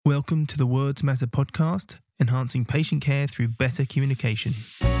Welcome to the Words Matter podcast, enhancing patient care through better communication.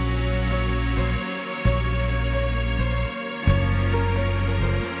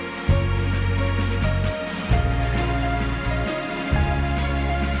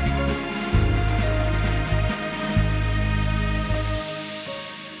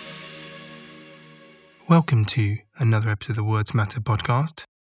 Welcome to another episode of the Words Matter podcast.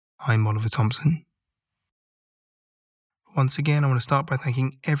 I'm Oliver Thompson. Once again, I want to start by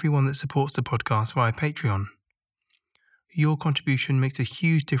thanking everyone that supports the podcast via Patreon. Your contribution makes a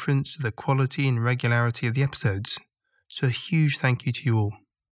huge difference to the quality and regularity of the episodes, so a huge thank you to you all.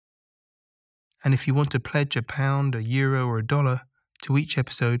 And if you want to pledge £1, €1 or $1 to each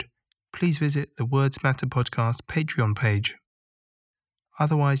episode, please visit the Words Matter podcast Patreon page.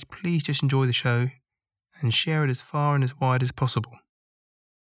 Otherwise, please just enjoy the show and share it as far and as wide as possible.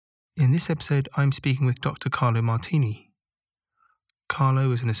 In this episode, I'm speaking with Dr. Carlo Martini.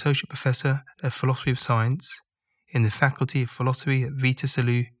 Carlo is an Associate Professor of Philosophy of Science in the Faculty of Philosophy at Vita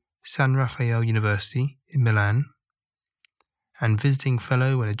Salute San Raffaele University in Milan, and Visiting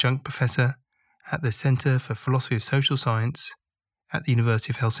Fellow and Adjunct Professor at the Centre for Philosophy of Social Science at the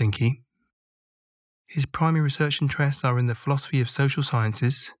University of Helsinki. His primary research interests are in the philosophy of social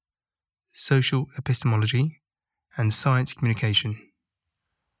sciences, social epistemology, and science communication.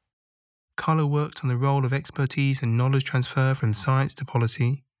 Carlo worked on the role of expertise and knowledge transfer from science to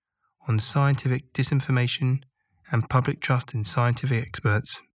policy, on scientific disinformation and public trust in scientific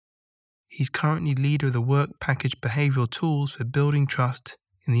experts. He's currently leader of the work package behavioural tools for building trust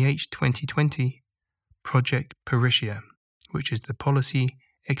in the H2020 Project Peritia, which is the Policy,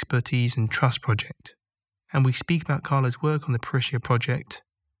 Expertise and Trust project. And we speak about Carlo's work on the Peritia project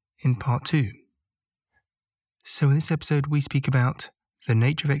in part 2. So in this episode we speak about the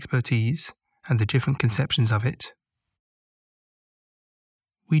nature of expertise and the different conceptions of it.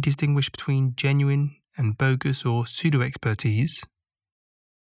 We distinguish between genuine and bogus or pseudo-expertise.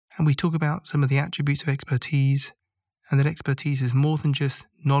 And we talk about some of the attributes of expertise, and that expertise is more than just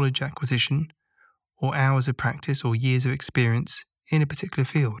knowledge acquisition or hours of practice or years of experience in a particular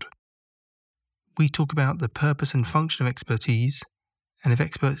field. We talk about the purpose and function of expertise, and if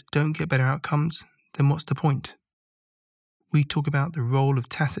experts don't get better outcomes, then what's the point? We talk about the role of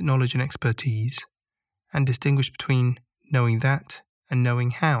tacit knowledge and expertise, and distinguish between knowing that and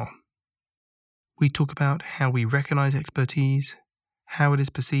knowing how. We talk about how we recognise expertise, how it is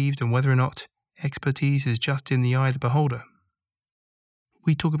perceived, and whether or not expertise is just in the eye of the beholder.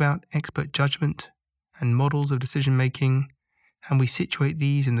 We talk about expert judgment and models of decision making, and we situate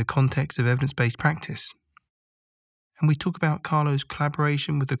these in the context of evidence-based practice. And we talk about Carlo's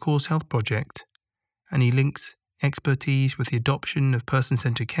collaboration with the Course Health Project, and he links expertise with the adoption of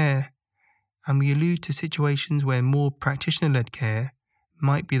person-centred care, and we allude to situations where more practitioner-led care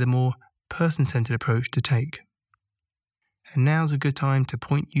might be the more person-centred approach to take. And now's a good time to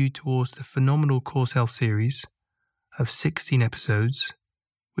point you towards the phenomenal Course Health series of 16 episodes,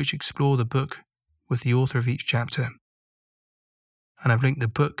 which explore the book with the author of each chapter. And I've linked the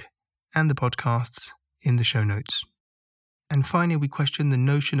book and the podcasts in the show notes. And finally, we question the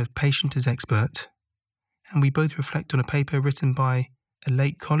notion of patient as expert, and we both reflect on a paper written by a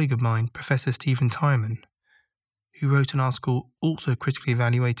late colleague of mine, Professor Stephen Tyerman, who wrote an article also critically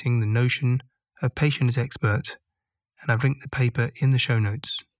evaluating the notion of patient as expert, and I've linked the paper in the show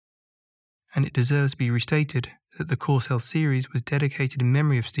notes. And it deserves to be restated that the Course Health series was dedicated in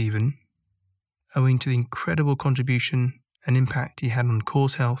memory of Stephen, owing to the incredible contribution and impact he had on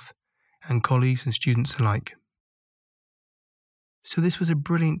Course Health and colleagues and students alike. So this was a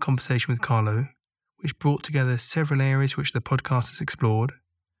brilliant conversation with Carlo, which brought together several areas which the podcast has explored: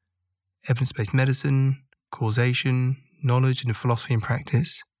 evidence-based medicine, causation, knowledge and philosophy and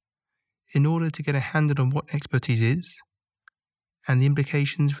practice, in order to get a handle on what expertise is and the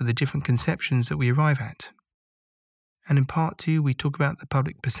implications for the different conceptions that we arrive at. And in part 2, we talk about the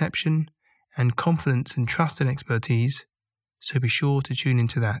public perception and confidence and trust in expertise, so be sure to tune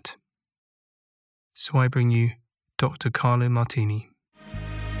into that. So I bring you Dr. Carlo Martini.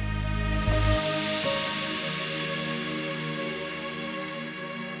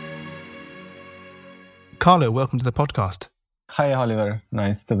 Carlo, welcome to the podcast. Hi, Oliver.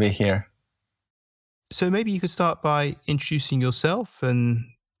 Nice to be here. So maybe you could start by introducing yourself and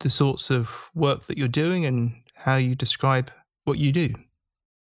the sorts of work that you're doing and how you describe what you do.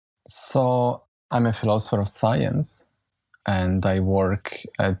 So I'm a philosopher of science, and I work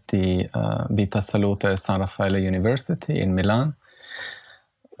at the Vita Salute San Raffaele University in Milan.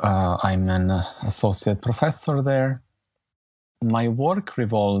 I'm an associate professor there. My work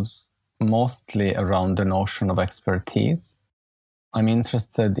revolves mostly around the notion of expertise. I'm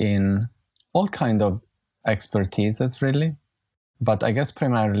interested in all kind of expertises, really, but I guess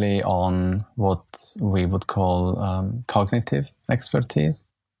primarily on what we would call cognitive expertise.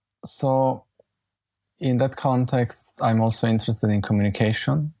 So in that context, I'm also interested in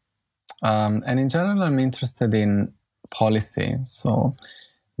communication. And in general, I'm interested in policy. So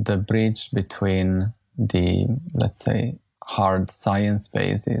the bridge between the, let's say, hard science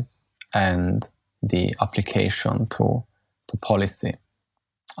basis and the application to policy.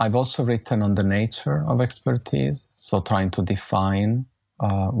 I've also written on the nature of expertise, so trying to define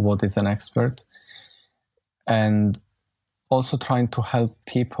what is an expert, and also trying to help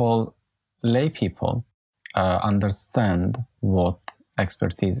people, lay people, understand what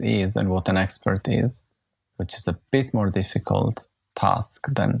expertise is and what an expert is, which is a bit more difficult task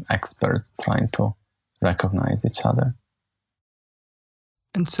than experts trying to recognize each other.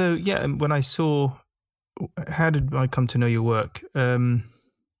 And so, yeah, when I saw, how did I come to know your work?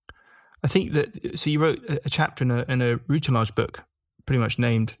 I think that, so you wrote a chapter in a routinage book, pretty much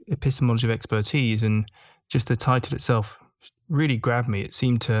named Epistemology of Expertise, and just the title itself really grabbed me. It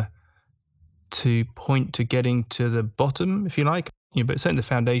seemed to point to getting to the bottom, if you like, but certainly the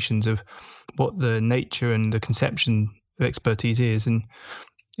foundations of what the nature and the conception of expertise is. And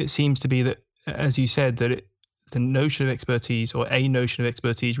it seems to be that, as you said, that the notion of expertise, or a notion of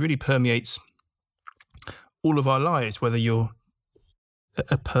expertise, really permeates all of our lives, whether you're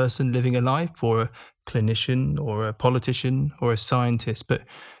a person living a life, or a clinician, or a politician, or a scientist, but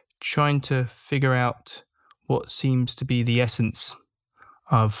trying to figure out what seems to be the essence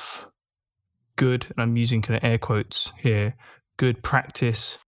of good, and I'm using kind of air quotes here, good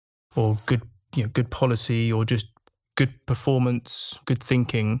practice, or good, good policy, or just good performance, good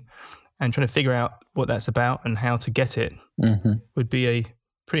thinking, and trying to figure out what that's about and how to get it would be a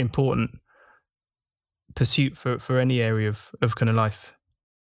pretty important pursuit for any area of kind of life.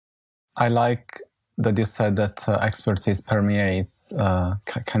 I like that you said that expertise permeates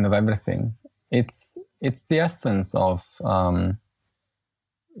kind of everything. It's the essence of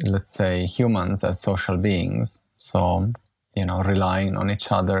let's say humans as social beings. So relying on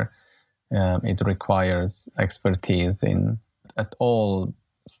each other, it requires expertise at all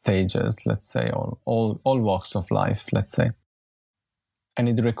stages, let's say, all walks of life, let's say. And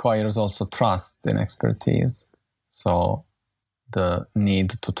it requires also trust in expertise. So the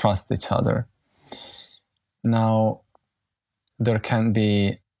need to trust each other. Now, there can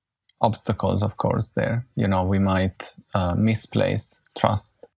be obstacles, of course, there. We might misplace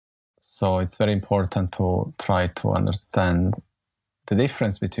trust. So it's very important to try to understand the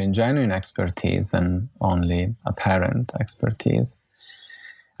difference between genuine expertise and only apparent expertise.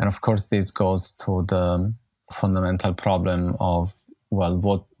 And of course, this goes to the fundamental problem of,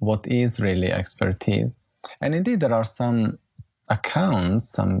 well, what is really expertise? And indeed, there are some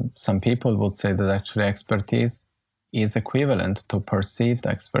accounts, some people would say that actually expertise is equivalent to perceived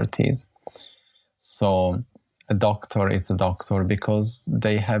expertise. So a doctor is a doctor because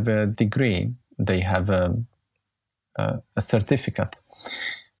they have a degree, they have a certificate.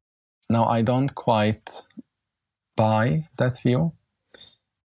 Now, I don't quite buy that view.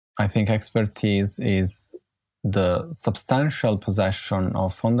 I think expertise is the substantial possession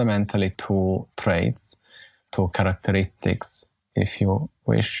of fundamentally two traits, two characteristics, if you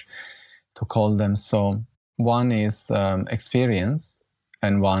wish to call them so. One is experience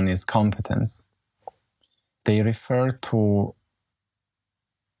and one is competence. They refer to,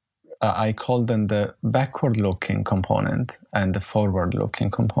 I call them the backward-looking component and the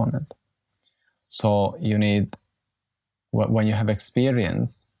forward-looking component. So you need, when you have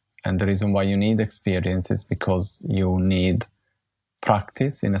experience, and the reason why you need experience is because you need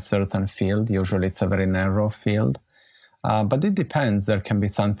practice in a certain field. Usually it's a very narrow field. But it depends. There can be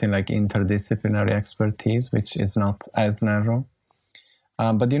something like interdisciplinary expertise, which is not as narrow.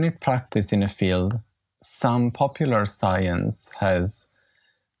 But you need practice in a field. Some popular science has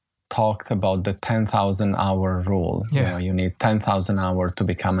talked about the 10,000 hour rule. Yeah. You need 10,000 hours to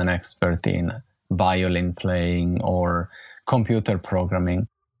become an expert in violin playing or computer programming.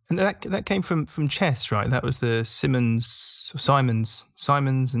 And that came from chess, right? That was the Simons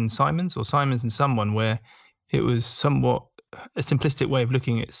and someone, where it was somewhat a simplistic way of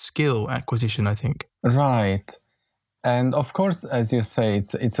looking at skill acquisition, I think. Right. And of course, as you say,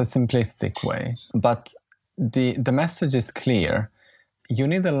 it's a simplistic way. But the message is clear. You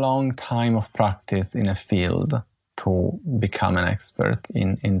need a long time of practice in a field to become an expert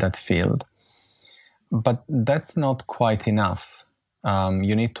in that field. But that's not quite enough.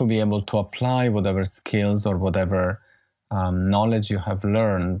 You need to be able to apply whatever skills or whatever knowledge you have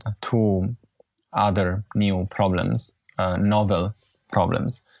learned to other new problems, novel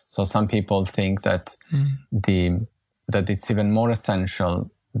problems. So some people think that that it's even more essential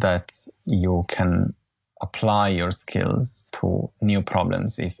that you can apply your skills to new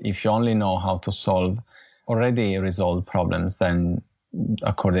problems. If you only know how to solve already resolved problems, then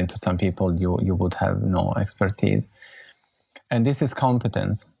according to some people, you would have no expertise. And this is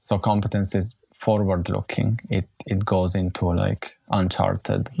competence. So competence is forward-looking. It goes into like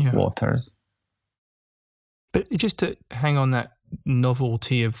uncharted waters. But just to hang on that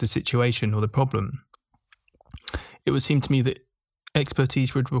novelty of the situation or the problem, it would seem to me that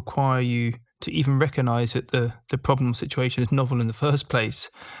expertise would require you to even recognize that the problem situation is novel in the first place,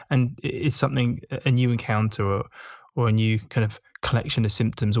 and it's something, a new encounter or a new kind of collection of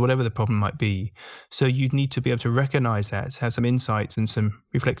symptoms or whatever the problem might be. So you'd need to be able to recognize that, have some insights and some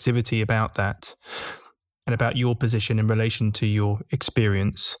reflexivity about that and about your position in relation to your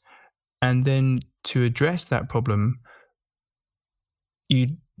experience. And then to address that problem, you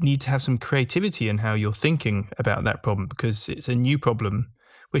need to have some creativity in how you're thinking about that problem, because it's a new problem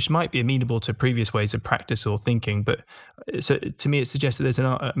which might be amenable to previous ways of practice or thinking. But so to me, it suggests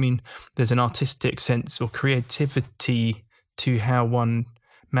that there's an artistic sense or creativity to how one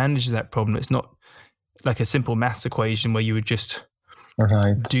manages that problem. It's not like a simple maths equation where you would just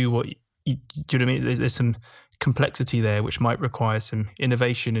do what you do. What I mean? There's some complexity there which might require some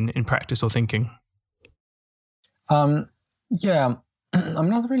innovation in practice or thinking. Yeah, I'm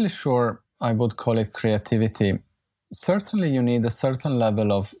not really sure I would call it creativity. Certainly you need a certain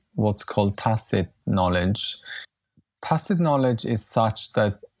level of what's called tacit knowledge. Tacit knowledge is such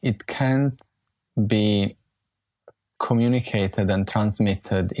that it can't be communicated and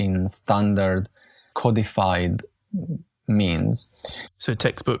transmitted in standard codified means. So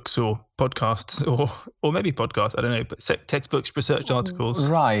textbooks or podcasts or maybe podcasts, I don't know, but textbooks, research articles,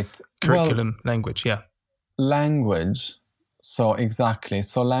 right? Curriculum, language, yeah. Language. So exactly.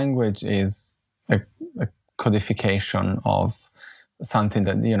 So language is a codification of something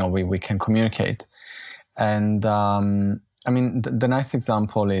that, we can communicate. And the nice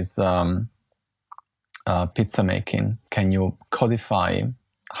example is pizza making. Can you codify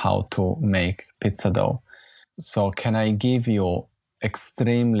how to make pizza dough? So can I give you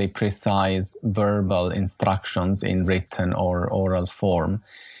extremely precise verbal instructions in written or oral form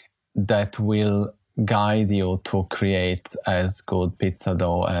that will guide you to create as good pizza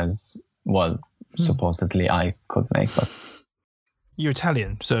dough as, supposedly I could make? But you're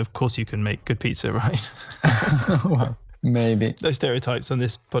Italian, so of course you can make good pizza, right? Well, maybe. No stereotypes on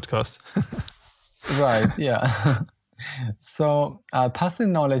this podcast. Right, yeah. So tacit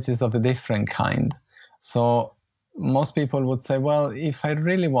knowledge is of a different kind. So most people would say, well, if I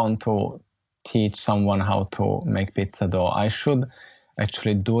really want to teach someone how to make pizza dough, I should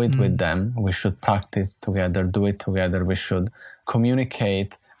actually do it with them. We should practice together, do it together. We should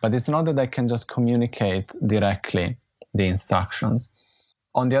communicate. But it's not that I can just communicate directly the instructions.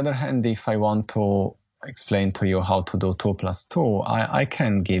 On the other hand, if I want to explain to you how to do 2 + 2, I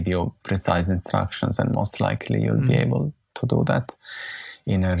can give you precise instructions, and most likely you'll be able to do that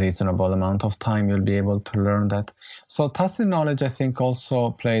in a reasonable amount of time. You'll be able to learn that. So tacit knowledge, I think,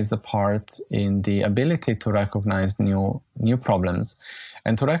 also plays a part in the ability to recognize new problems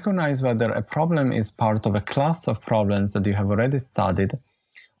and to recognize whether a problem is part of a class of problems that you have already studied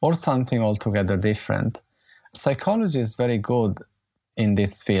or something altogether different. Psychology is very good in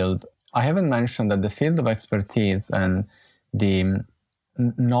this field. I haven't mentioned that the field of expertise and the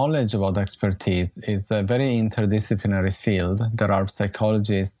knowledge about expertise is a very interdisciplinary field. There are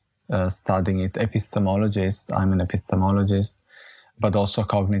psychologists studying it, epistemologists, I'm an epistemologist, but also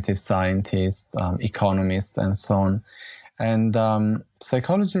cognitive scientists, economists, and so on. And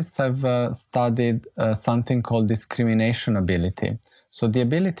psychologists have studied something called discrimination ability. So the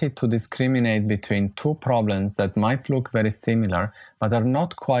ability to discriminate between two problems that might look very similar, but are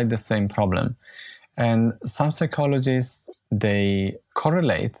not quite the same problem. And some psychologists, they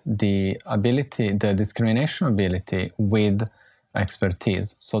correlate the discrimination ability with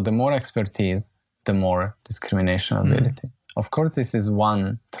expertise. So the more expertise, the more discrimination ability. Of course, this is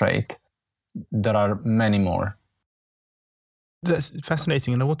one trait. There are many more. That's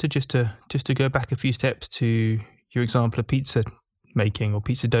fascinating. And I wanted just to go back a few steps to your example of pizza making or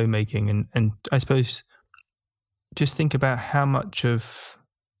pizza dough making. And I suppose just think about how much, not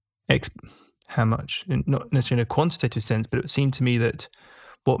necessarily in a quantitative sense, but it would seem to me that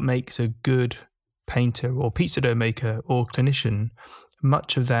what makes a good painter or pizza dough maker or clinician,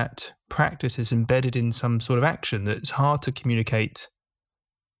 much of that practice is embedded in some sort of action that it's hard to communicate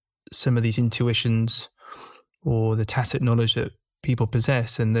some of these intuitions or the tacit knowledge that people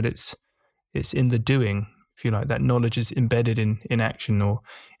possess, and that it's in the doing. if you like, that knowledge is embedded in action or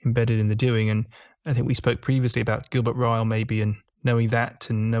embedded in the doing. And I think we spoke previously about Gilbert Ryle maybe and knowing that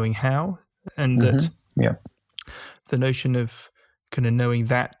and knowing how, and that the notion of kind of knowing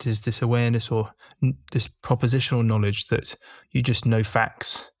that is this awareness or this propositional knowledge that you just know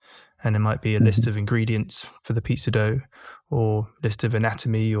facts, and it might be a list of ingredients for the pizza dough or list of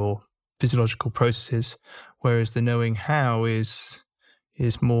anatomy or physiological processes, whereas the knowing how is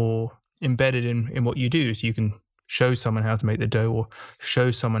more embedded in what you do. So you can show someone how to make the dough or show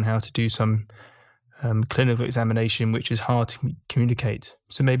someone how to do some clinical examination, which is hard to communicate.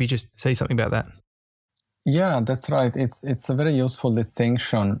 So maybe just say something about that. Yeah, that's right. It's a very useful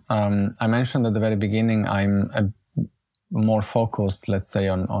distinction. I mentioned at the very beginning, I'm more focused, let's say,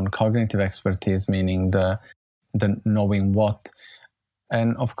 on cognitive expertise, meaning the knowing what.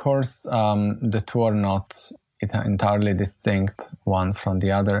 And of course, the two are not entirely distinct one from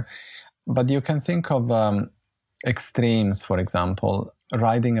the other. But you can think of extremes, for example.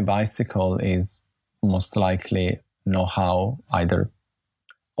 Riding a bicycle is most likely know-how, either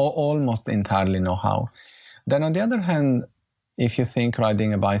or almost entirely know-how. Then on the other hand, if you think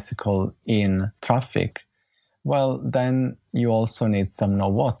riding a bicycle in traffic, well, then you also need some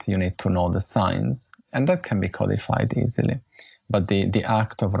know-what. You need to know the signs, and that can be codified easily. But the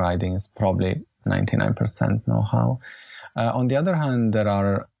act of riding is probably 99% know-how. On the other hand, there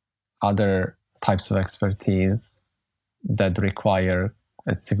are other types of expertise that require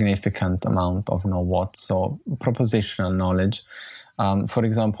a significant amount of know-what, so propositional knowledge. For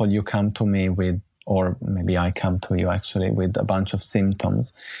example, you come to me with, or maybe I come to you actually with a bunch of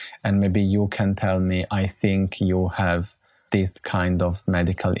symptoms, and maybe you can tell me, I think you have this kind of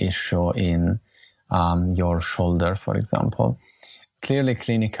medical issue in your shoulder, for example. Clearly,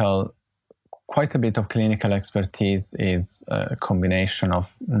 quite a bit of clinical expertise is a combination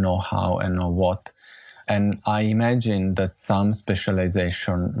of know-how and know-what. And I imagine that some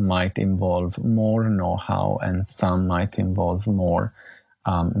specialization might involve more know-how and some might involve more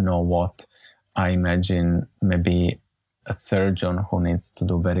know-what. I imagine maybe a surgeon who needs to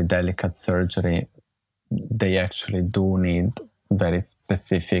do very delicate surgery, they actually do need very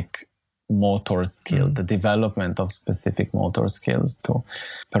specific motor skill, the development of specific motor skills to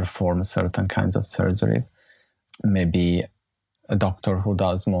perform certain kinds of surgeries. Maybe a doctor who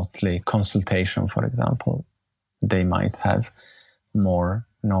does mostly consultation, for example, they might have more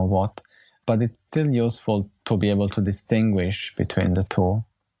know-what. But it's still useful to be able to distinguish between the two,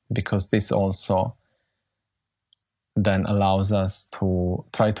 because this also then allows us to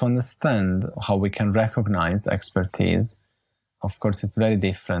try to understand how we can recognize expertise. Of course, it's very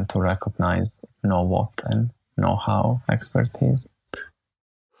different to recognize know-what and know-how expertise.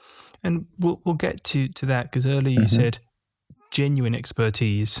 And we'll get to that, because earlier you said genuine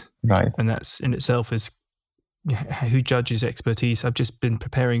expertise. Right. And that's in itself is who judges expertise. I've just been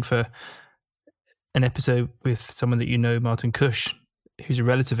preparing for an episode with someone that you know, Martin Cush, who's a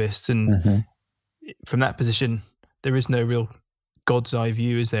relativist. And from that position, there is no real God's eye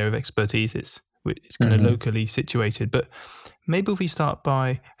view, is there, of expertise. It's kind of locally situated. But maybe if we start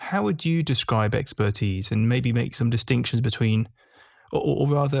by, how would you describe expertise, and maybe make some distinctions between, or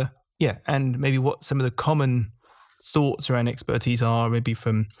rather, and maybe what some of the common thoughts around expertise are, maybe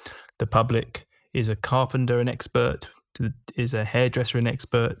from the public. Is a carpenter an expert? Is a hairdresser an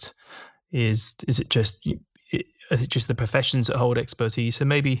expert? Is it just the professions that hold expertise? So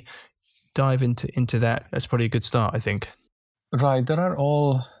maybe dive into that. That's probably a good start, I think. Right. There are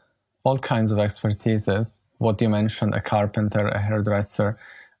all kinds of expertises. What you mentioned, a carpenter, a hairdresser.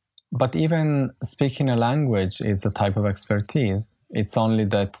 But even speaking a language is a type of expertise. It's only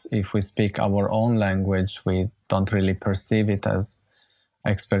that if we speak our own language, we don't really perceive it as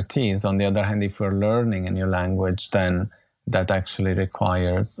expertise. On the other hand, if we're learning a new language, then that actually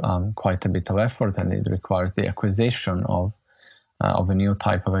requires quite a bit of effort, and it requires the acquisition of a new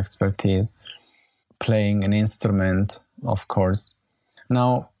type of expertise. Playing an instrument, of course.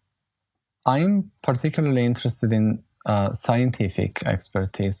 Now, I'm particularly interested in scientific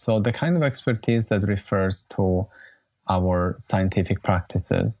expertise. So the kind of expertise that refers to our scientific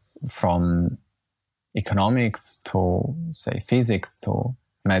practices, from economics to, say, physics to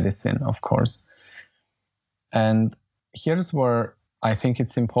medicine, of course. And here's where I think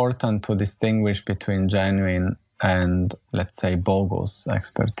it's important to distinguish between genuine and, let's say, bogus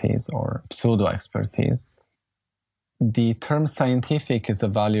expertise or pseudo expertise. The term scientific is a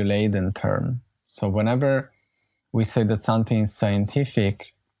value-laden term. So whenever we say that something is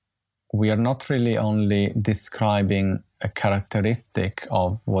scientific, we are not really only describing a characteristic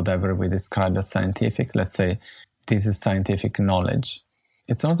of whatever we describe as scientific. Let's say this is scientific knowledge.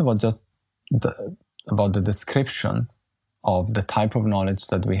 It's not about just about the description of the type of knowledge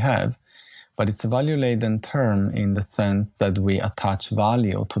that we have, but it's a value-laden term in the sense that we attach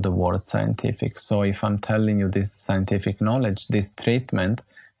value to the word scientific. So if I'm telling you this scientific knowledge, this treatment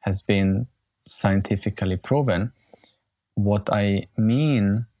has been scientifically proven, what I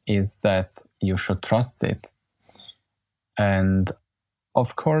mean is that you should trust it. And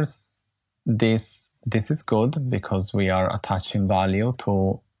of course, this is good because we are attaching value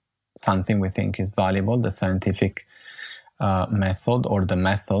to something we think is valuable, the scientific method or the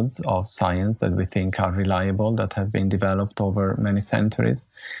methods of science that we think are reliable, that have been developed over many centuries.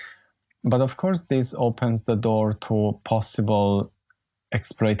 But of course, this opens the door to possible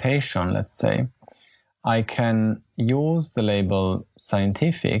exploitation, let's say. I can use the label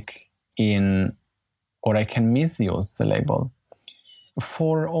scientific or I can misuse the label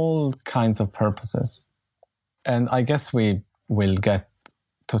for all kinds of purposes. And I guess we will get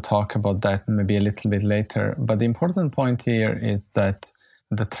to talk about that maybe a little bit later. But the important point here is that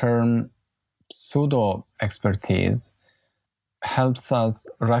the term pseudo-expertise helps us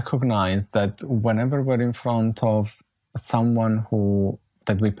recognize that whenever we're in front of someone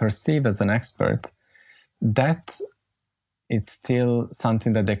that we perceive as an expert, that is still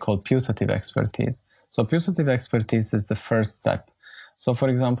something that they call putative expertise. So putative expertise is the first step. So for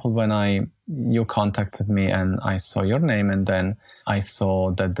example, when you contacted me and I saw your name, and then I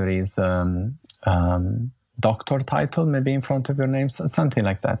saw that there is doctor title maybe in front of your name, something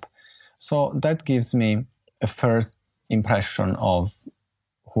like that. So that gives me a first impression of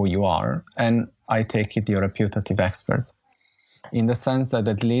who you are, and I take it you're a putative expert, in the sense that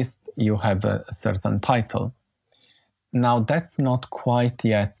at least you have a certain title. Now, that's not quite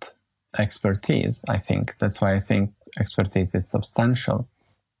yet expertise, I think. That's why I think expertise is substantial.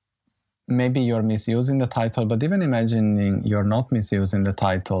 Maybe you're misusing the title, but even imagining you're not misusing the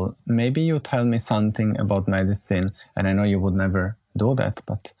title, maybe you tell me something about medicine, and I know you would never do that,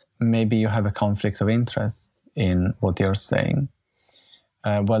 but maybe you have a conflict of interest in what you're saying.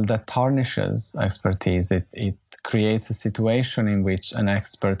 Well, that tarnishes expertise. It creates a situation in which an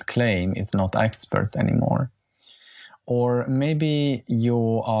expert claim is not expert anymore. Or maybe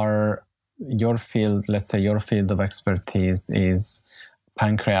your field, let's say your field of expertise is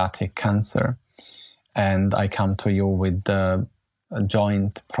pancreatic cancer, and I come to you with a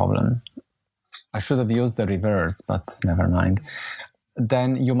joint problem. I should have used the reverse, but never mind.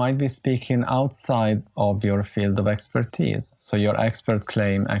 Then you might be speaking outside of your field of expertise. So your expert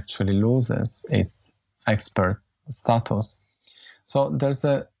claim actually loses its expert status. So there's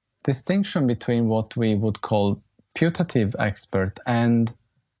a distinction between what we would call putative expert and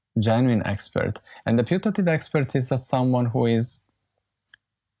genuine expert. And the putative expert is someone who is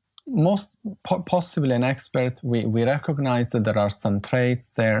most possibly an expert. We recognize that there are some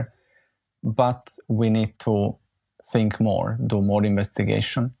traits there, but we need to think more, do more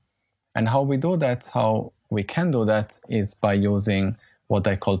investigation. And how we can do that is by using what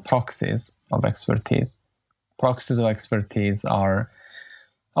I call proxies of expertise. Proxies of expertise are,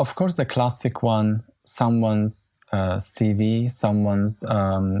 of course, the classic one, someone's CV, someone's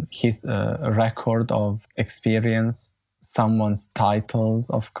his record of experience, someone's titles,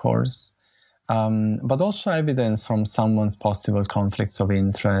 of course, but also evidence from someone's possible conflicts of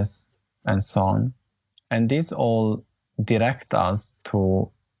interest and so on. And these all direct us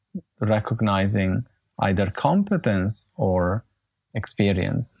to recognizing either competence or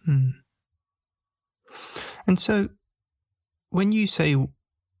experience. Mm. And so when you say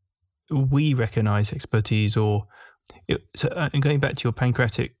we recognize expertise, and going back to your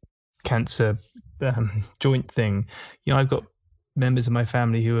pancreatic cancer joint thing, I've got members of my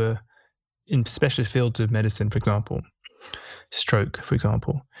family who are in specialist fields of medicine, for example, stroke, for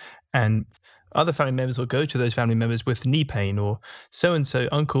example, and other family members will go to those family members with knee pain, or so-and-so,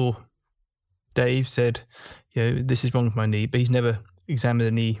 Uncle Dave said, this is wrong with my knee, but he's never examined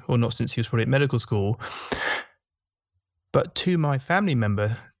the knee, or not since he was probably at medical school. But to my family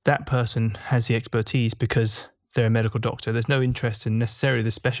member, that person has the expertise because they're a medical doctor. There's no interest in necessarily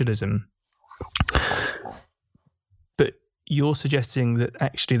the specialism. But you're suggesting that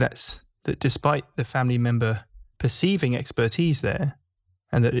actually that despite the family member perceiving expertise there,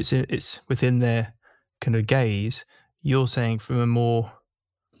 and that it's within their kind of gaze, you're saying from a more,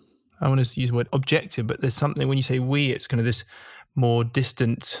 I want to use the word objective, but there's something, when you say we, it's kind of this more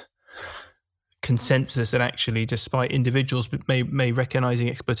distant consensus that actually, despite individuals may recognizing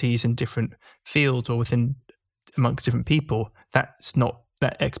expertise in different fields or amongst different people, that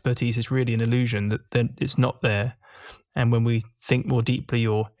expertise is really an illusion, that it's not there. And when we think more deeply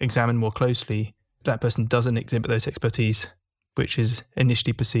or examine more closely, that person doesn't exhibit those expertise, which is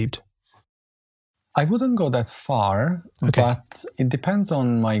initially perceived. I wouldn't go that far, Okay. but it depends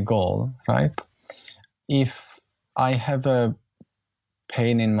on my goal, right? If I have a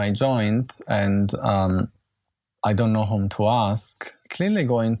pain in my joint and I don't know whom to ask, clearly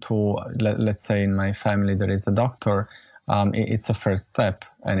going to, let's say in my family there is a doctor, it's a first step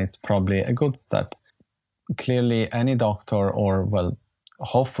and it's probably a good step. Clearly any doctor, or well,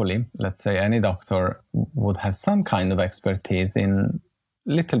 hopefully, let's say any doctor would have some kind of expertise in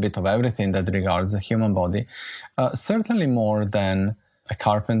little bit of everything that regards the human body, certainly more than a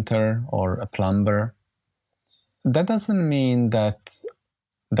carpenter or a plumber. That doesn't mean that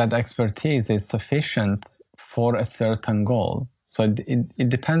that expertise is sufficient for a certain goal. So it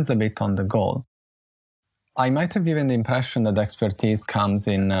depends a bit on the goal. I might have given the impression that expertise comes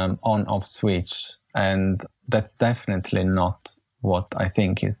in on-off switch, and that's definitely not what I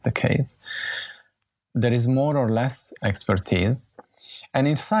think is the case. There is more or less expertise. And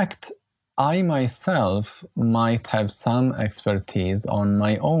in fact, I myself might have some expertise on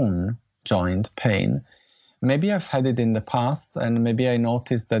my own joint pain. Maybe I've had it in the past, and maybe I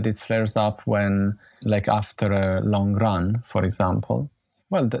noticed that it flares up when, like after a long run, for example.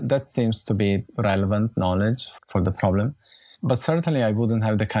 Well, that seems to be relevant knowledge for the problem. But certainly I wouldn't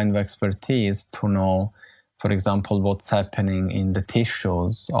have the kind of expertise to know, for example, what's happening in the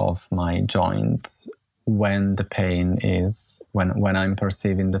tissues of my joint when the pain is, when I'm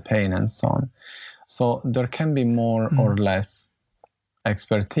perceiving the pain and so on. So there can be more or less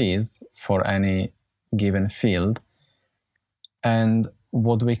expertise for any given field. And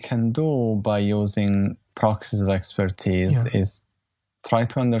what we can do by using proxies of expertise is try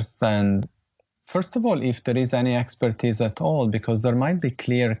to understand, first of all, if there is any expertise at all, because there might be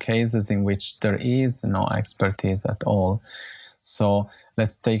clear cases in which there is no expertise at all. So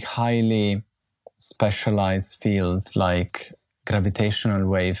let's take highly specialized fields like gravitational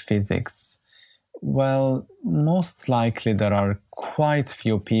wave physics. Well, most likely there are quite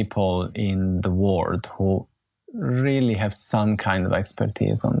few people in the world who really have some kind of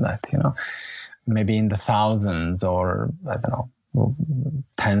expertise on that, maybe in the thousands, or I don't know,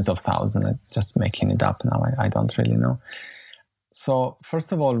 tens of thousands. I'm just making it up now. I don't really know. So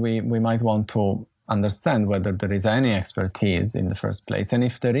first of all, we might want to understand whether there is any expertise in the first place. And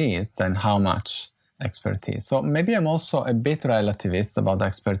if there is, then how much expertise. So maybe I'm also a bit relativist about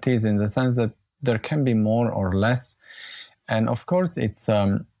expertise in the sense that there can be more or less. And of course, it's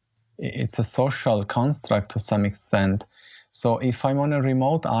a social construct to some extent. So if I'm on a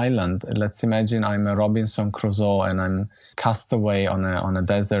remote island, let's imagine I'm a Robinson Crusoe and I'm cast away on a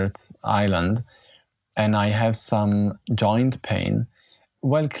desert island, and I have some joint pain.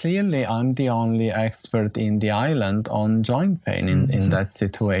 Well, clearly I'm the only expert in the island on joint pain in that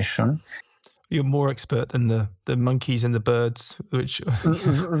situation. You're more expert than the monkeys and the birds, which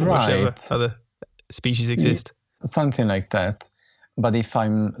right. whichever other species exist. Something like that. But if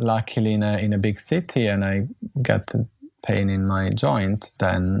I'm luckily in a big city and I get pain in my joint,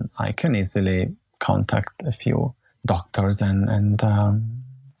 then I can easily contact a few doctors and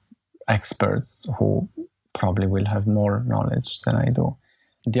experts who probably will have more knowledge than I do.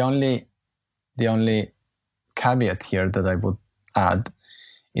 The only caveat here that I would add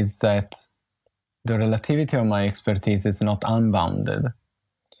is that the relativity of my expertise is not unbounded.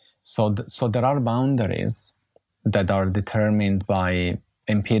 So there are boundaries that are determined by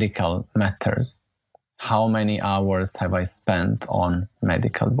empirical matters. How many hours have I spent on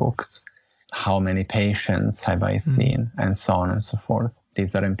medical books? How many patients have I seen? And so on and so forth.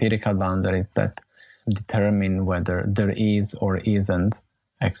 These are empirical boundaries that determine whether there is or isn't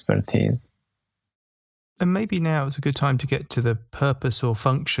expertise. And maybe now is a good time to get to the purpose or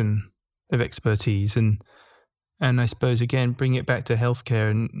function of expertise, and I suppose again bring it back to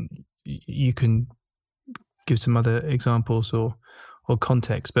healthcare, and you can give some other examples or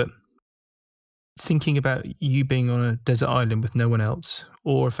context. But thinking about you being on a desert island with no one else,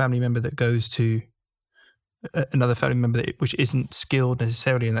 or a family member that goes to another family member which isn't skilled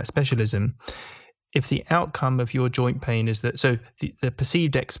necessarily in that specialism, if the outcome of your joint pain is that, so the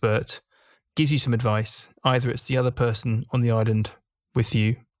perceived expert gives you some advice, either it's the other person on the island with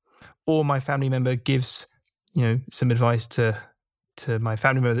you, or my family member gives, some advice to my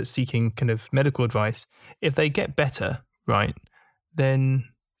family member that's seeking kind of medical advice. If they get better, right, then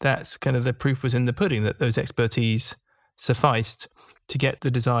that's kind of the proof was in the pudding, that those expertise sufficed to get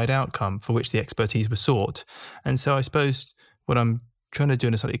the desired outcome for which the expertise was sought. And so I suppose what I'm trying to do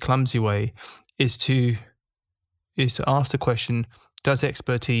in a slightly clumsy way is to ask the question,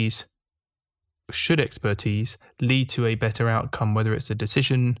 should expertise lead to a better outcome, whether it's a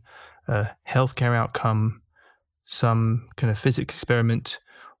decision, a healthcare outcome, some kind of physics experiment,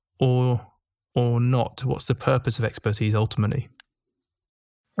 or or not? What's the purpose of expertise ultimately?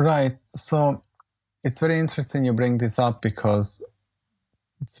 Right. So it's very interesting you bring this up because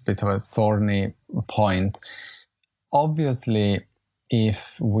it's a bit of a thorny point. Obviously,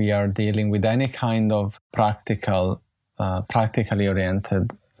 if we are dealing with any kind of practically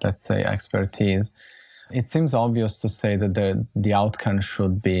oriented, let's say, expertise, it seems obvious to say that the outcome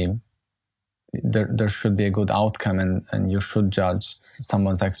should be, there should be a good outcome, and you should judge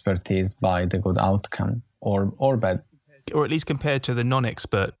someone's expertise by the good outcome or bad. Or at least compared to the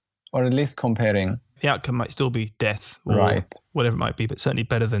non-expert. Or at least comparing. The outcome might still be death or right. whatever it might be, but certainly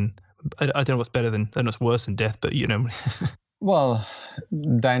better than, I don't know what's better than, I don't know what's worse than death, but Well,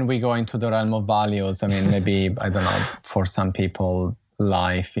 then we go into the realm of values. I mean, maybe, I don't know, for some people,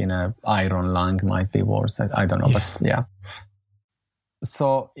 life in an iron lung might be worse. I don't know, but yeah.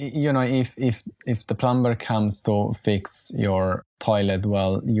 So, if the plumber comes to fix your toilet,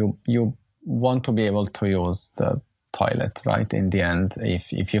 well, you want to be able to use the toilet, right? In the end,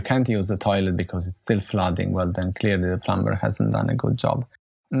 if you can't use the toilet because it's still flooding, well, then clearly the plumber hasn't done a good job.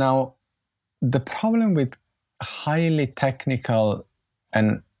 Now, the problem with highly technical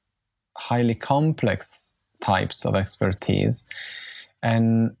and highly complex types of expertise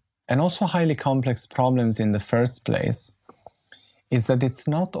and also highly complex problems in the first place is that it's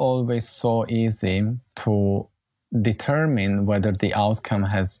not always so easy to determine whether the outcome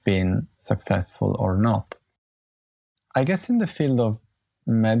has been successful or not. I guess in the field of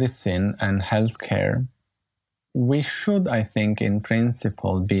medicine and healthcare, we should, I think, in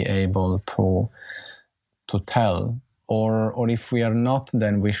principle, be able to tell, or if we are not,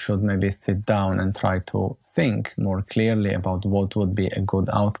 then we should maybe sit down and try to think more clearly about what would be a good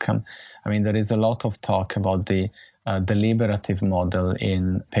outcome. I mean, there is a lot of talk about the deliberative model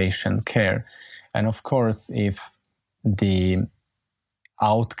in patient care. And of course, if the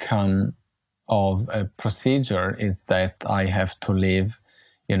outcome of a procedure is that I have to live,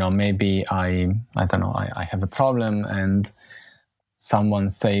 maybe I don't know, I have a problem and someone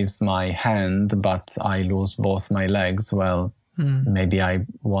saves my hand, but I lose both my legs, well, maybe I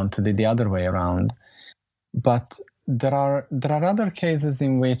wanted it the other way around. But there are other cases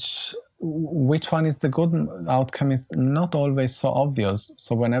in which one is the good outcome is not always so obvious.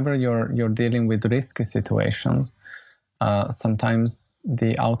 So whenever you're dealing with risky situations, sometimes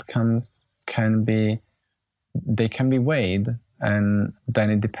the outcomes can be weighed, and then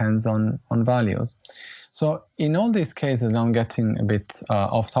it depends on values. So in all these cases, I'm getting a bit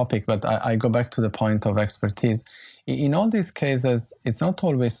off topic, but I go back to the point of expertise. In all these cases, it's not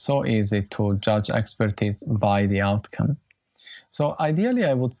always so easy to judge expertise by the outcome. So ideally,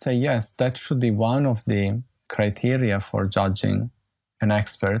 I would say, yes, that should be one of the criteria for judging an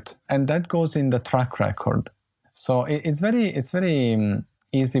expert, and that goes in the track record. So it's very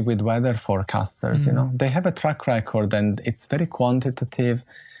easy with weather forecasters, they have a track record and it's very quantitative,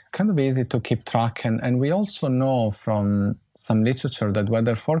 kind of easy to keep track. And we also know from some literature that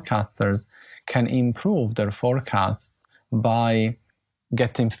weather forecasters can improve their forecasts by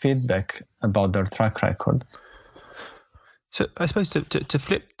getting feedback about their track record. So I suppose to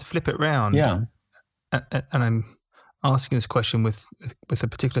flip it round, yeah, and I'm asking this question with a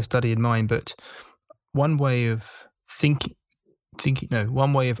particular study in mind, but one way of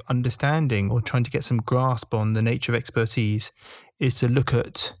one way of understanding or trying to get some grasp on the nature of expertise is to look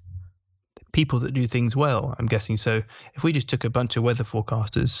at people that do things well, I'm guessing. So if we just took a bunch of weather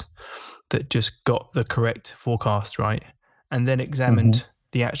forecasters that just got the correct forecast right, and then examined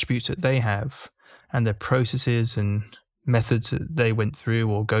the attributes that they have and their processes and methods that they went through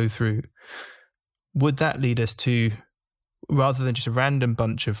or go through, would that lead us to, rather than just a random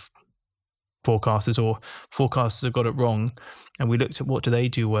bunch of forecasters or forecasters have got it wrong, and we looked at what do they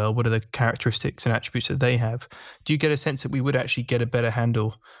do well, what are the characteristics and attributes that they have, do you get a sense that we would actually get a better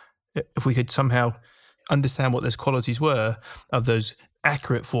handle if we could somehow understand what those qualities were of those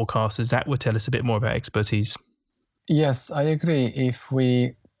accurate forecasters? That would tell us a bit more about expertise. Yes, I agree. If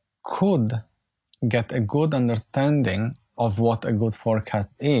we could get a good understanding of what a good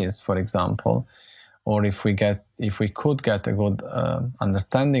forecast is, for example, or if we could get a good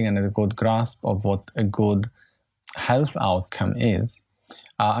understanding and a good grasp of what a good health outcome is,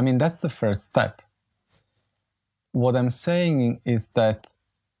 I mean, that's the first step. What I'm saying is that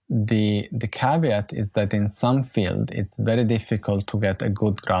the caveat is that in some field, it's very difficult to get a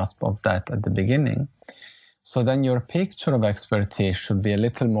good grasp of that at the beginning. So then your picture of expertise should be a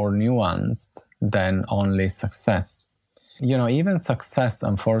little more nuanced than only success. Even success,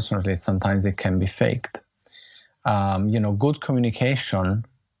 unfortunately, sometimes it can be faked. Good communication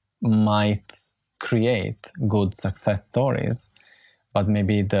might create good success stories, but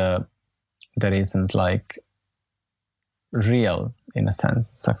maybe the there isn't like real, in a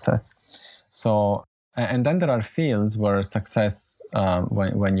sense, success. So, and then there are fields where success,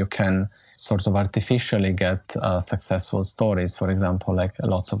 when you can sort of artificially get successful stories, for example, like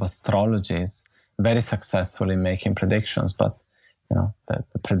lots of astrologies, very successful in making predictions, but the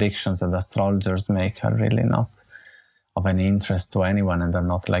predictions that astrologers make are really not of any interest to anyone, and they're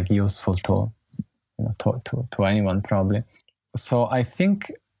not like useful to anyone probably. So I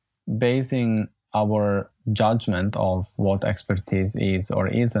think basing our judgment of what expertise is or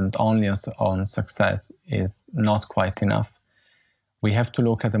isn't only on success is not quite enough. We have to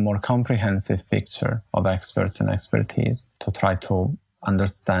look at a more comprehensive picture of experts and expertise to try to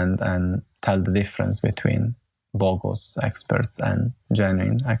understand and tell the difference between bogus experts and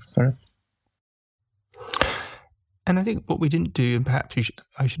genuine experts. And I think what we didn't do, and perhaps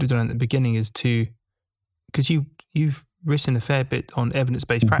I should have done at the beginning, is because you've written a fair bit on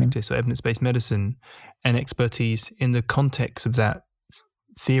evidence-based practice or evidence-based medicine and expertise in the context of that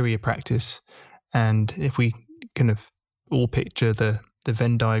theory of practice. And if we kind of all picture the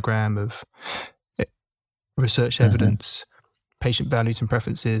Venn diagram of research evidence, patient values and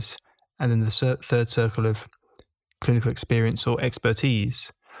preferences, and then the third circle of clinical experience or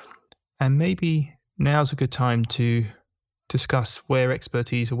expertise. And maybe now's a good time to discuss where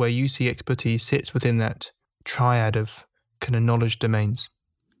expertise, or where you see expertise, sits within that triad of kind of knowledge domains.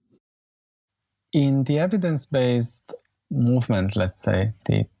 In the evidence-based movement, let's say,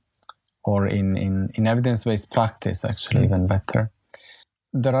 or in evidence-based practice, actually, even better,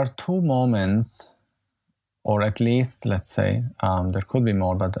 there are two moments, or at least, let's say, there could be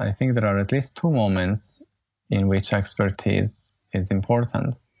more, but I think there are at least two moments in which expertise is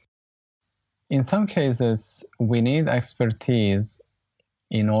important. In some cases, we need expertise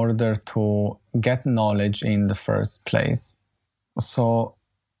in order to get knowledge in the first place. So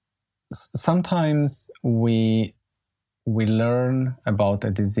sometimes we learn about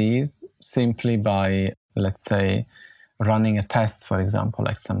a disease simply by, let's say, running a test, for example,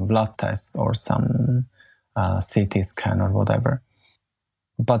 like some blood test or some CT scan or whatever.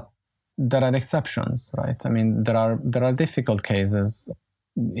 But there are exceptions, right? I mean, there are difficult cases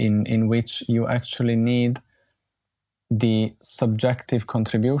in which you actually need the subjective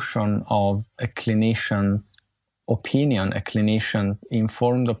contribution of a clinician's opinion, a clinician's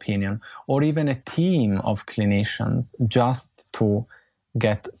informed opinion, or even a team of clinicians just to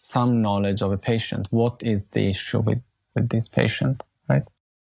get some knowledge of a patient. What is the issue with this patient, right?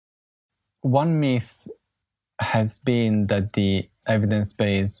 One myth has been that the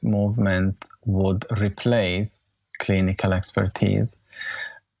evidence-based movement would replace clinical expertise.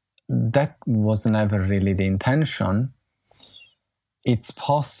 That was never really the intention. It's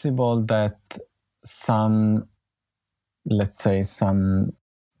possible that some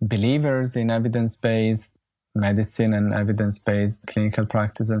believers in evidence-based medicine and evidence-based clinical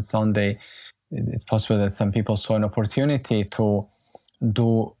practice and so on, it's possible that some people saw an opportunity to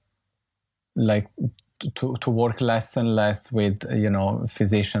do to work less and less with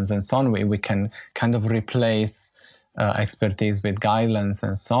physicians and so on. We can kind of replace expertise with guidelines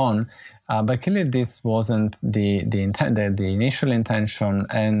and so on. But clearly this wasn't the initial intention,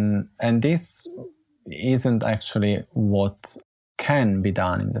 and this isn't actually what can be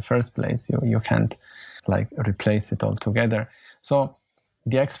done in the first place. You can't replace it altogether. So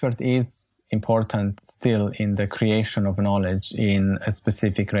the expert is important still in the creation of knowledge in a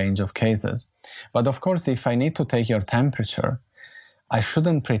specific range of cases. But of course, if I need to take your temperature, I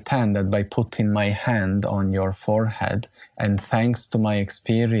shouldn't pretend that by putting my hand on your forehead and thanks to my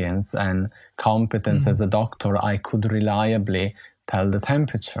experience and competence as a doctor, I could reliably tell the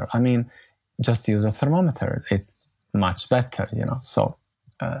temperature. I mean, just use a thermometer. It's much better, So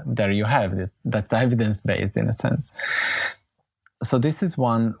there you have it. That's evidence-based in a sense. So this is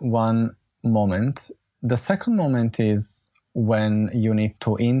one moment. The second moment is when you need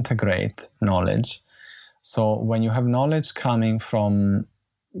to integrate knowledge. So when you have knowledge coming from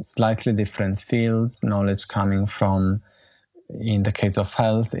slightly different fields, knowledge coming from, in the case of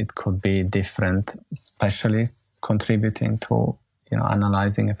health, it could be different specialists contributing to,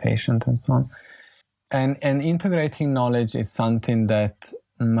 analyzing a patient and so on. And integrating knowledge is something that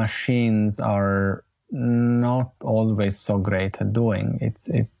machines are not always so great at doing.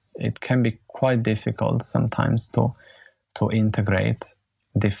 It can be quite difficult sometimes to integrate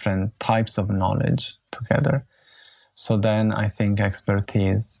different types of knowledge together. So then I think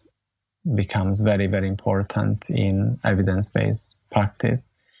expertise becomes very, very important in evidence-based practice.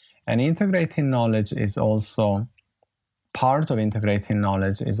 And integrating knowledge is also, part of integrating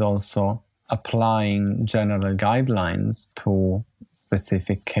knowledge is also applying general guidelines to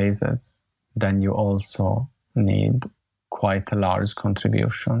specific cases. then you also need quite a large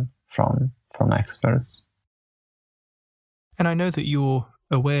contribution from experts. And I know that you're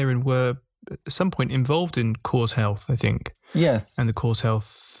aware and were at some point involved in Cause Health, I think. Yes. And the Cause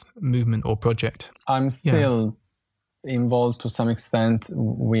Health movement or project. I'm still involved to some extent.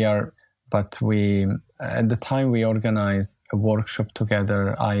 But at the time we organized a workshop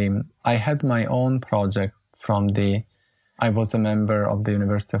together, I had my own project I was a member of the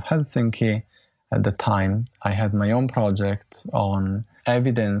University of Helsinki at the time. I had my own project on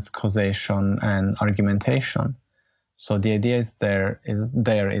evidence, causation, and argumentation. So the idea is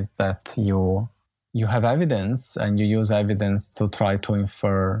that you have evidence and you use evidence to try to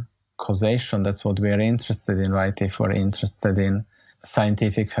infer causation. That's what we are interested in, right? If we're interested in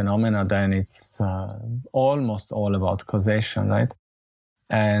scientific phenomena, then it's almost all about causation, right?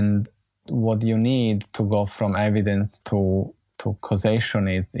 And what you need to go from evidence to causation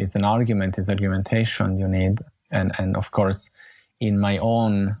is an argument, is argumentation you need. And of course, in my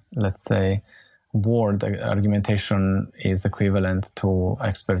own, let's say, word, argumentation is equivalent to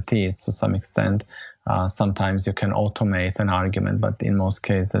expertise to some extent. Sometimes you can automate an argument, but in most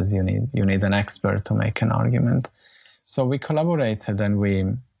cases you need an expert to make an argument. So we collaborated and we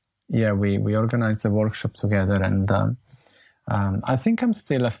organized the workshop together, and I think I'm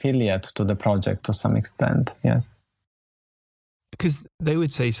still affiliate to the project to some extent, yes. Because they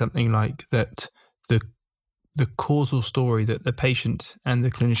would say something like that the causal story that the patient and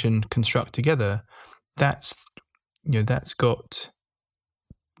the clinician construct together, that's got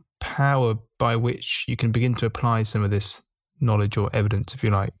power by which you can begin to apply some of this knowledge or evidence, if you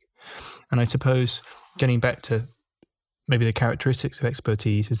like. And I suppose getting back to maybe the characteristics of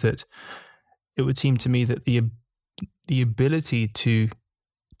expertise is that it would seem to me that the ability to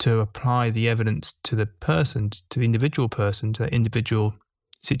apply the evidence to the person, to the individual person, to the individual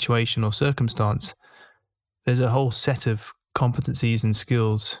situation or circumstance, there's a whole set of competencies and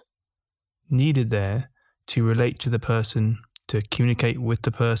skills needed there to relate to the person, to communicate with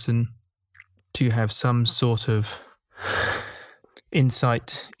the person, to have some sort of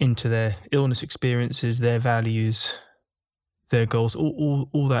insight into their illness experiences, their values, their goals,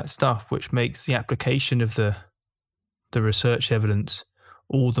 all that stuff, which makes the application of the research evidence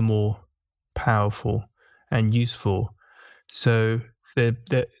all the more powerful and useful. So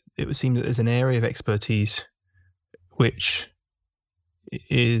it would seem that there's an area of expertise which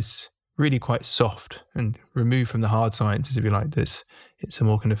is really quite soft and removed from the hard sciences, if you like this. It's a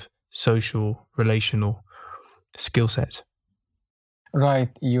more kind of social, relational skill set. Right.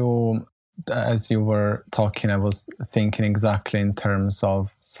 As you were talking, I was thinking exactly in terms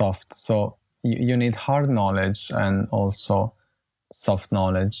of soft. So you need hard knowledge and also soft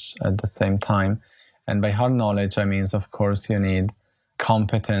knowledge at the same time. And by hard knowledge, I mean, of course, you need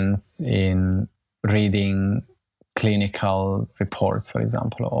competence in reading clinical reports, for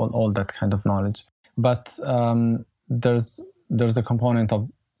example, all that kind of knowledge. But there's a component of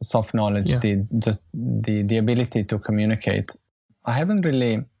soft knowledge, the ability to communicate. I haven't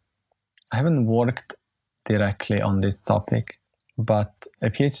worked directly on this topic, but a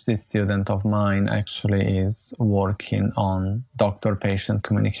PhD student of mine actually is working on doctor-patient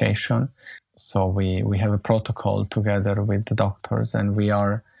communication. So we have a protocol together with the doctors, and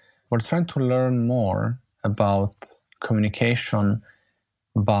we're trying to learn more about communication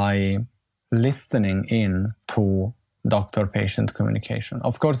by listening in to doctor-patient communication.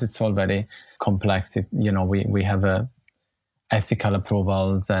 Of course, it's all very complex. We have ethical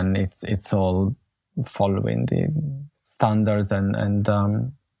approvals, and it's all following the standards and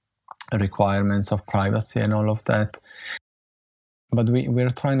requirements of privacy and all of that. But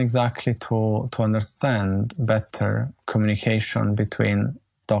we're trying exactly to understand better communication between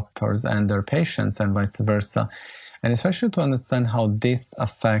doctors and their patients and vice versa, and especially to understand how this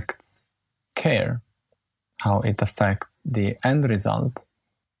affects care, how it affects the end result.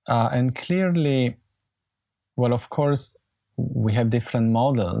 And clearly, well, of course, we have different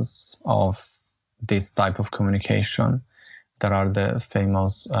models of this type of communication. There are the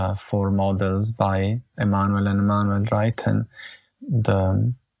famous 4 models by Emmanuel, right? And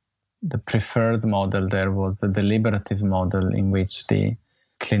the preferred model there was the deliberative model, in which the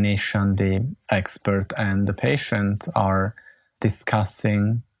clinician, the expert, and the patient are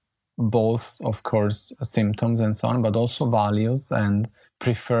discussing both, of course, symptoms and so on, but also values and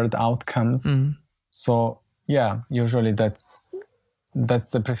preferred outcomes. So usually that's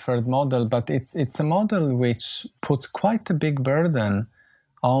the preferred model, but it's a model which puts quite a big burden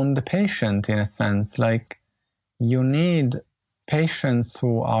on the patient, in a sense. Like, you need patients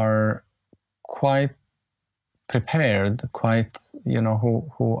who are quite prepared, quite,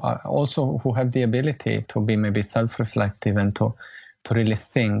 who are also who have the ability to be maybe self-reflective and to really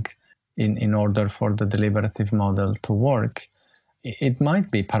think in order for the deliberative model to work. It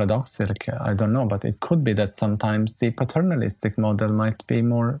might be paradoxical, I don't know, but it could be that sometimes the paternalistic model might be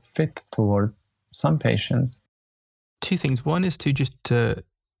more fit towards some patients. Two things. One is to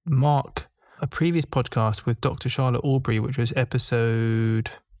mark a previous podcast with Dr. Charlotte Aubrey, which was episode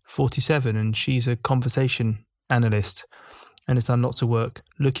 47, and she's a conversation analyst and has done lots of work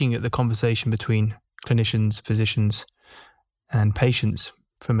looking at the conversation between clinicians, physicians, and patients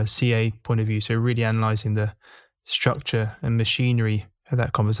from a CA point of view. So really analysing the structure and machinery of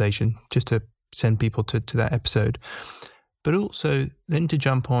that conversation, just to send people to that episode. But also then to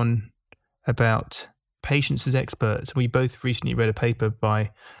jump on about patients as experts. We both recently read a paper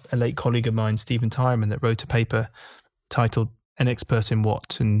by a late colleague of mine, Stephen Tyreman, that wrote a paper titled An Expert in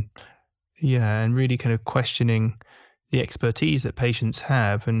What? And really kind of questioning the expertise that patients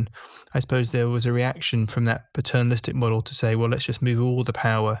have. And I suppose there was a reaction from that paternalistic model to say, well, let's just move all the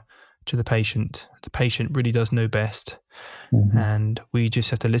power to the patient. The patient really does know best. Mm-hmm. And we just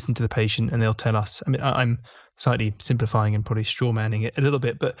have to listen to the patient and they'll tell us. I mean, I'm slightly simplifying and probably straw manning it a little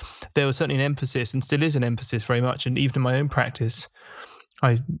bit, but there was certainly an emphasis, and still is an emphasis very much. And even in my own practice,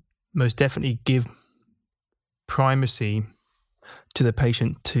 I most definitely give primacy to the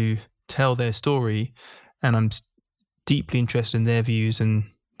patient to tell their story. And I'm deeply interested in their views and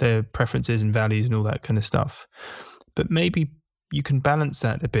their preferences and values and all that kind of stuff. But maybe you can balance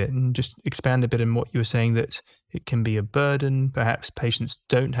that a bit and just expand a bit on what you were saying, that it can be a burden. Perhaps patients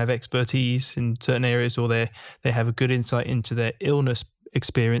don't have expertise in certain areas, or they have a good insight into their illness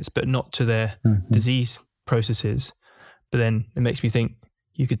experience, but not to their disease processes. But then it makes me think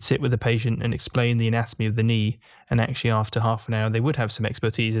you could sit with a patient and explain the anatomy of the knee, and actually after half an hour, they would have some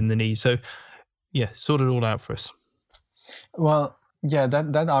expertise in the knee. So sort it all out for us. Well,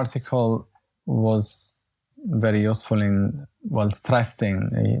 that article was very useful in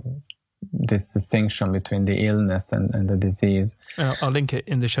stressing this distinction between the illness and the disease. I'll link it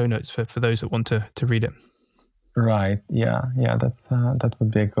in the show notes for those that want to read it. Right. Yeah. That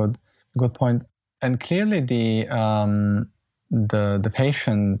would be a good point. And clearly, the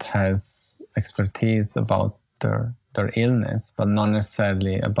patient has expertise about their illness, but not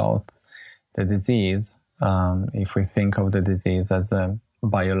necessarily about the disease. If we think of the disease as a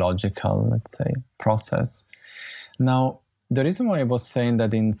biological, let's say, process. Now, the reason why I was saying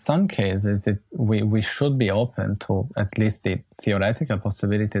that in some cases we should be open to at least the theoretical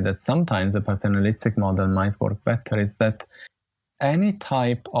possibility that sometimes a paternalistic model might work better is that any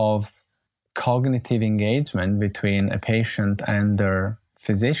type of cognitive engagement between a patient and their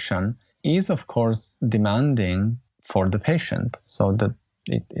physician is, of course, demanding for the patient, so that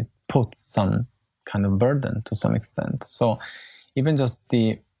it puts some kind of burden to some extent. So even just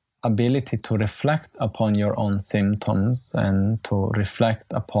the ability to reflect upon your own symptoms and to reflect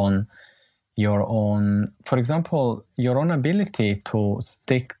upon your own, for example, your own ability to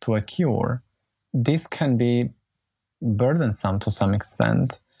stick to a cure, this can be burdensome to some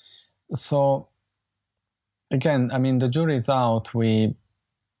extent. So again, I mean, the jury is out. We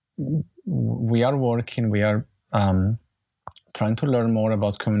are working, we are trying to learn more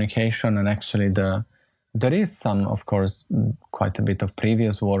about communication, and actually there is some, of course, quite a bit of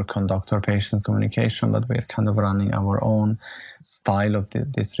previous work on doctor-patient communication, but we're kind of running our own style of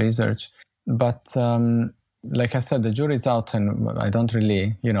this research. But like I said, the jury's out, and I don't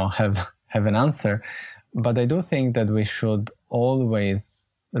really, have an answer. But I do think that we should always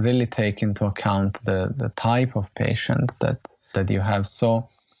really take into account the type of patient that you have. So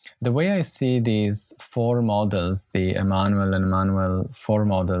the way I see these four models, the Emmanuel and Emmanuel four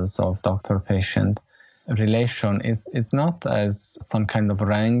models of doctor-patient relation is not as some kind of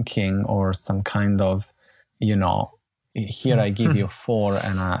ranking or some kind of, here I give you four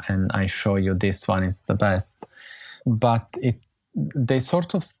and I show you this one is the best. But they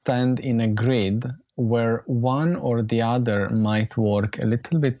sort of stand in a grid where one or the other might work a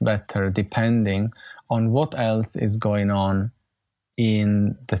little bit better depending on what else is going on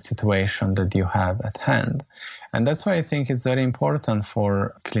in the situation that you have at hand. And that's why I think it's very important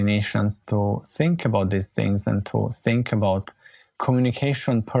for clinicians to think about these things and to think about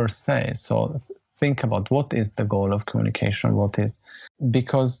communication per se. So think about what is the goal of communication,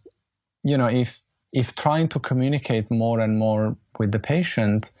 because, if trying to communicate more and more with the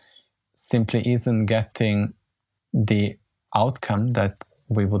patient simply isn't getting the outcome that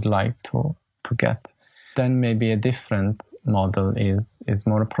we would like to get, then maybe a different model is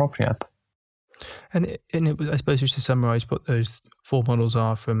more appropriate. I suppose just to summarize what those 4 models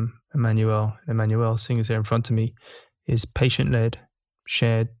are from Emmanuel, seeing as they're in front of me, is patient-led,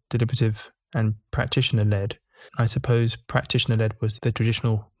 shared, deliberative, and practitioner-led. I suppose practitioner-led was the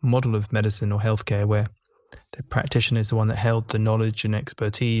traditional model of medicine or healthcare, where the practitioner is the one that held the knowledge and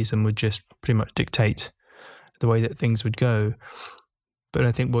expertise and would just pretty much dictate the way that things would go. But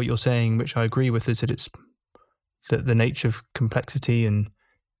I think what you're saying, which I agree with, is that it's that the nature of complexity and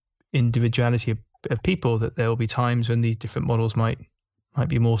individuality of people, that there will be times when these different models might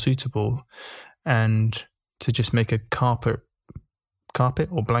be more suitable, and to just make a carpet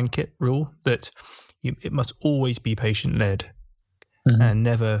or blanket rule that it must always be patient-led and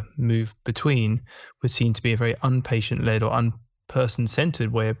never move between would seem to be a very unpatient-led or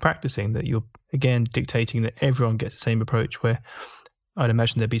unperson-centered way of practicing, that you're again dictating that everyone gets the same approach, where I'd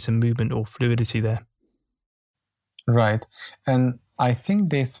imagine there'd be some movement or fluidity there. Right. And I think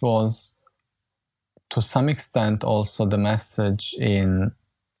this was, to some extent, also the message in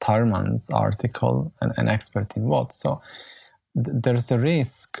Thurman's article, An Expert in What. So there's a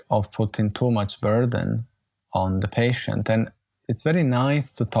risk of putting too much burden on the patient. And it's very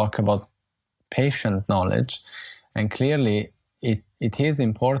nice to talk about patient knowledge. And clearly, it is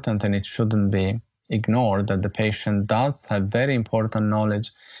important, and it shouldn't be ignored, that the patient does have very important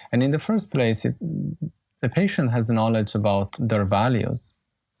knowledge. And in the first place, the patient has knowledge about their values.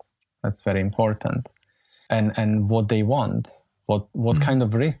 That's very important. And what they want, what kind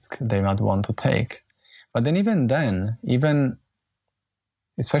of risk they might want to take. But then even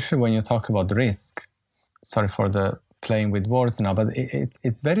especially when you talk about risk, sorry for the playing with words now, but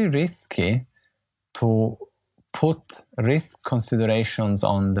it's very risky to put risk considerations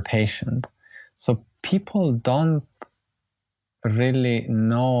on the patient. So people don't really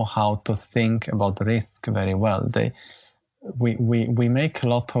know how to think about risk very well. We make a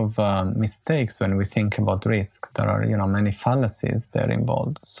lot of mistakes when we think about risk. There are many fallacies there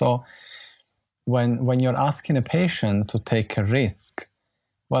involved. So when you're asking a patient to take a risk,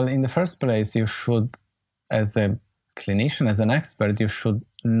 well, in the first place, you should, as a clinician, as an expert, you should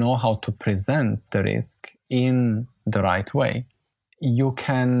know how to present the risk in the right way. You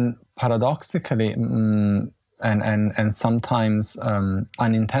can paradoxically and sometimes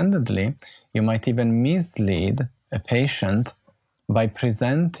unintendedly, you might even mislead a patient by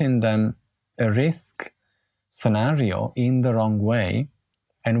presenting them a risk scenario in the wrong way.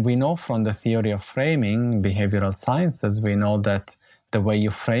 And we know from the theory of framing, behavioral sciences, we know that the way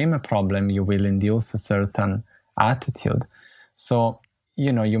you frame a problem, you will induce a certain attitude. So,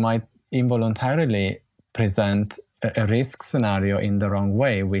 you might involuntarily present a risk scenario in the wrong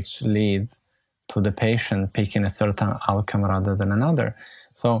way, which leads to the patient picking a certain outcome rather than another.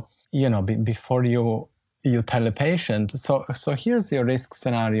 So, before you tell a patient, so here's your risk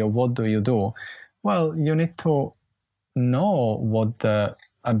scenario, what do you do? Well, you need to know what the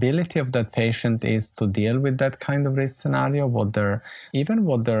ability of that patient is to deal with that kind of risk scenario, what their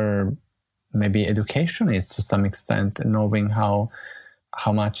maybe education is to some extent, knowing how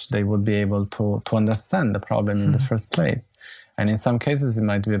much they would be able to understand the problem in the first place. And in some cases, it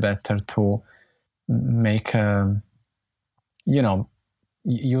might be better to make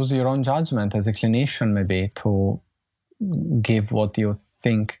use your own judgment as a clinician, maybe, to give what you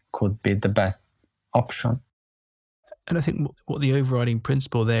think could be the best option. And I think what the overriding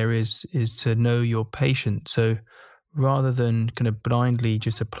principle there is to know your patient. So rather than kind of blindly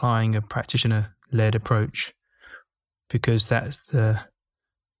just applying a practitioner-led approach, because they're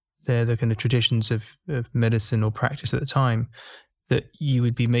the kind of traditions of medicine or practice at the time, that you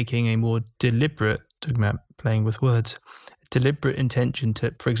would be making a more deliberate, talking about playing with words, deliberate intention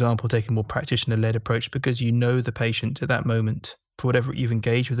to, for example, take a more practitioner-led approach because you know the patient at that moment. For whatever, you've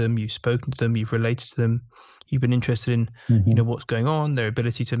engaged with them, you've spoken to them, you've related to them, you've been interested in what's going on, their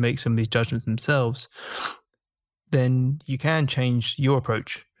ability to make some of these judgments themselves, then you can change your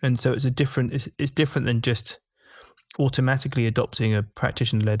approach. And so it's different than just automatically adopting a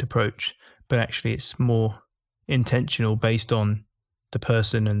practitioner-led approach, but actually it's more intentional based on the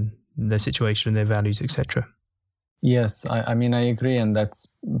person and their situation and their values, etc. Yes, I mean, I agree, and that's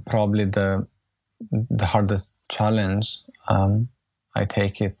probably the hardest challenge. I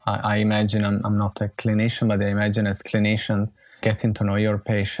take it. I imagine, I'm not a clinician, but I imagine as clinicians, getting to know your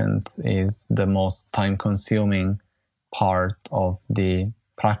patient is the most time-consuming part of the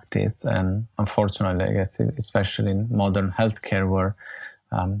practice. And unfortunately, I guess, especially in modern healthcare, where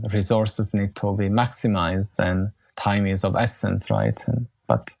resources need to be maximized and time is of essence, right?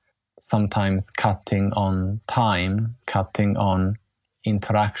 But sometimes cutting on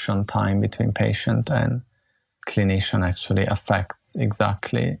interaction time between patient and clinician actually affects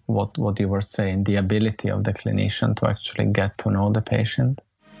exactly what you were saying, the ability of the clinician to actually get to know the patient.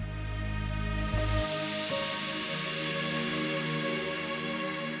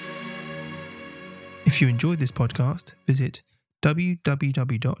 If you enjoyed this podcast, visit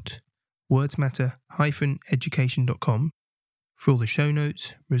www.wordsmatter-education.com for all the show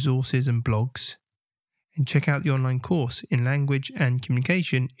notes, resources and blogs, and check out the online course in language and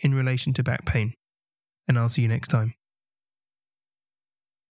communication in relation to back pain. And I'll see you next time.